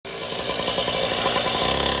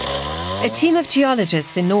A team of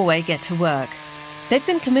geologists in Norway get to work. They've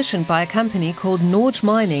been commissioned by a company called Norge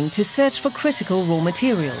Mining to search for critical raw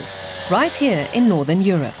materials, right here in Northern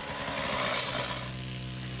Europe.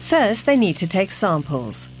 First, they need to take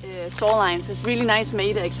samples. Saw lines is really nice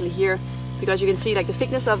made actually here, because you can see like the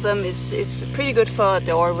thickness of them is pretty good for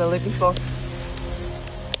the ore we're looking for.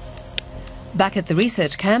 Back at the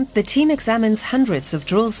research camp, the team examines hundreds of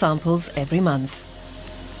drill samples every month.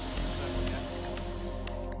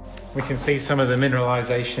 We can see some of the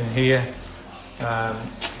mineralization here.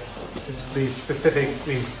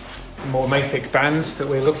 These more mafic bands that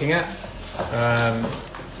we're looking at,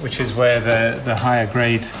 which is where the higher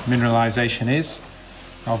grade mineralization is.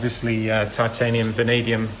 Obviously titanium,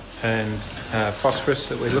 vanadium and phosphorus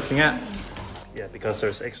that we're looking at. Yeah, because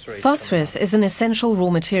there's X-ray. Phosphorus is an essential raw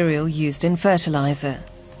material used in fertilizer.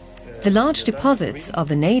 The large deposits of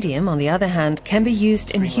vanadium, on the other hand, can be used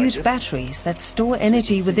in huge batteries that store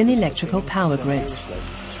energy within electrical power grids.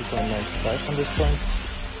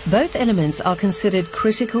 Both elements are considered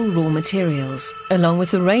critical raw materials, along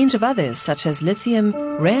with a range of others such as lithium,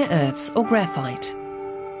 rare earths or graphite.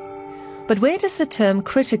 But where does the term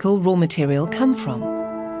critical raw material come from?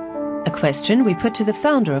 A question we put to the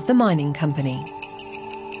founder of the mining company.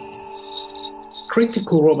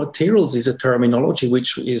 Critical raw materials is a terminology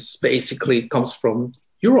which is basically comes from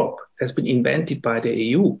Europe, has been invented by the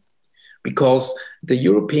EU, because the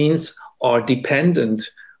Europeans are dependent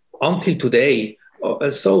until today,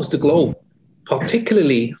 so is the globe,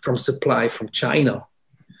 particularly from supply from China,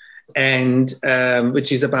 and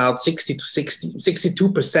which is about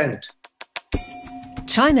 62%.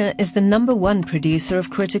 China is the #1 producer of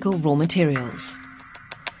critical raw materials.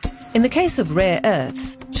 In the case of rare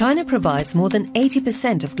earths, China provides more than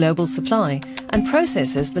 80% of global supply and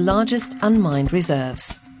processes the largest unmined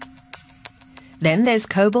reserves. Then there's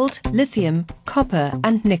cobalt, lithium, copper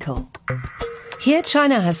and nickel. Here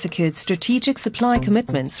China has secured strategic supply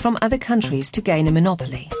commitments from other countries to gain a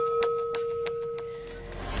monopoly.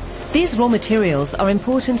 These raw materials are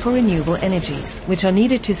important for renewable energies, which are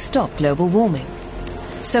needed to stop global warming.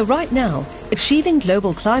 So right now, achieving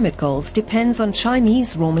global climate goals depends on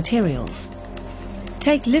Chinese raw materials.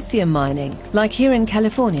 Take lithium mining, like here in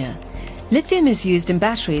California. Lithium is used in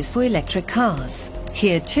batteries for electric cars.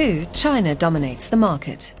 Here too, China dominates the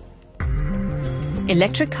market.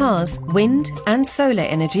 Electric cars, wind and solar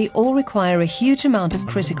energy all require a huge amount of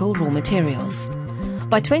critical raw materials.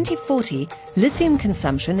 By 2040, lithium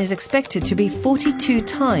consumption is expected to be 42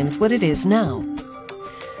 times what it is now.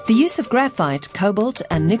 The use of graphite, cobalt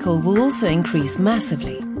and nickel will also increase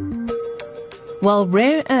massively, while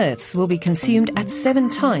rare earths will be consumed at 7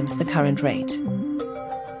 times the current rate.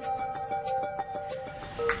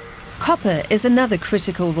 Copper is another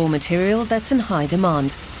critical raw material that's in high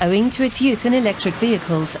demand, owing to its use in electric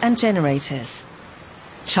vehicles and generators.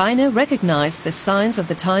 China recognized the signs of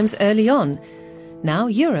the times early on. Now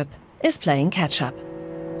Europe is playing catch-up.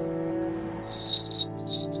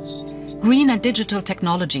 Green and digital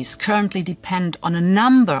technologies currently depend on a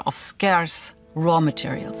number of scarce raw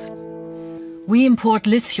materials. We import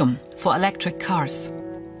lithium for electric cars,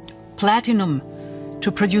 platinum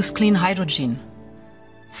to produce clean hydrogen,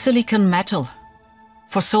 silicon metal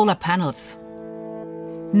for solar panels.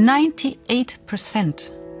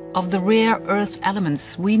 98% of the rare earth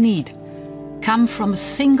elements we need come from a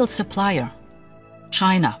single supplier,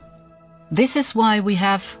 China. This is why we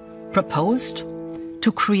have proposed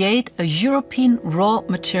to create a European Raw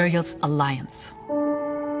Materials Alliance.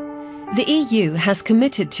 The EU has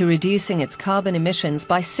committed to reducing its carbon emissions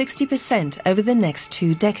by 60% over the next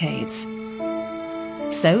 2 decades.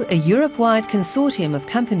 So, a Europe-wide consortium of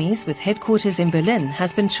companies with headquarters in Berlin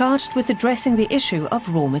has been charged with addressing the issue of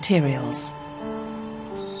raw materials.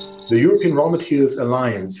 The European Raw Materials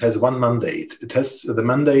Alliance has one mandate. It has the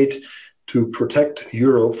mandate to protect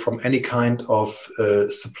Europe from any kind of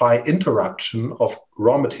supply interruption of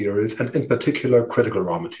raw materials, and in particular critical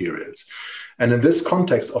raw materials. And in this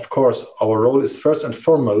context, of course, our role is first and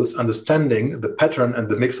foremost understanding the pattern and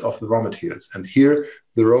the mix of the raw materials. And here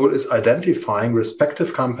the role is identifying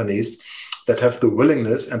respective companies that have the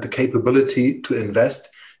willingness and the capability to invest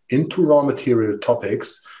into raw material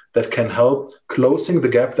topics that can help closing the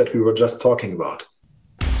gap that we were just talking about.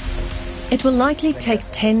 It will likely take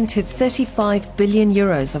 10 to 35 billion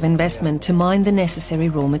euros of investment to mine the necessary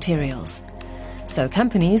raw materials. So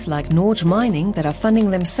companies like Norge Mining that are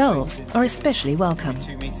funding themselves are especially welcome.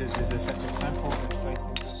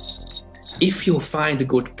 If you find a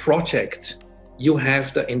good project, you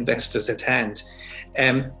have the investors at hand.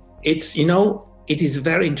 It is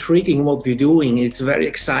very intriguing what we're doing. It's very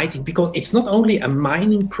exciting because it's not only a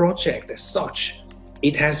mining project as such.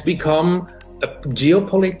 It has become a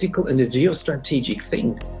geopolitical and a geostrategic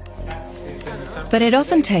thing. But it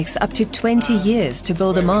often takes up to 20 years to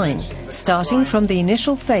build a mine, starting from the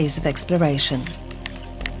initial phase of exploration.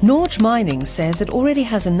 Norge Mining says it already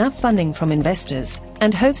has enough funding from investors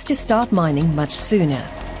and hopes to start mining much sooner.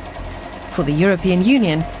 For the European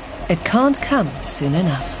Union, it can't come soon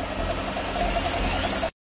enough.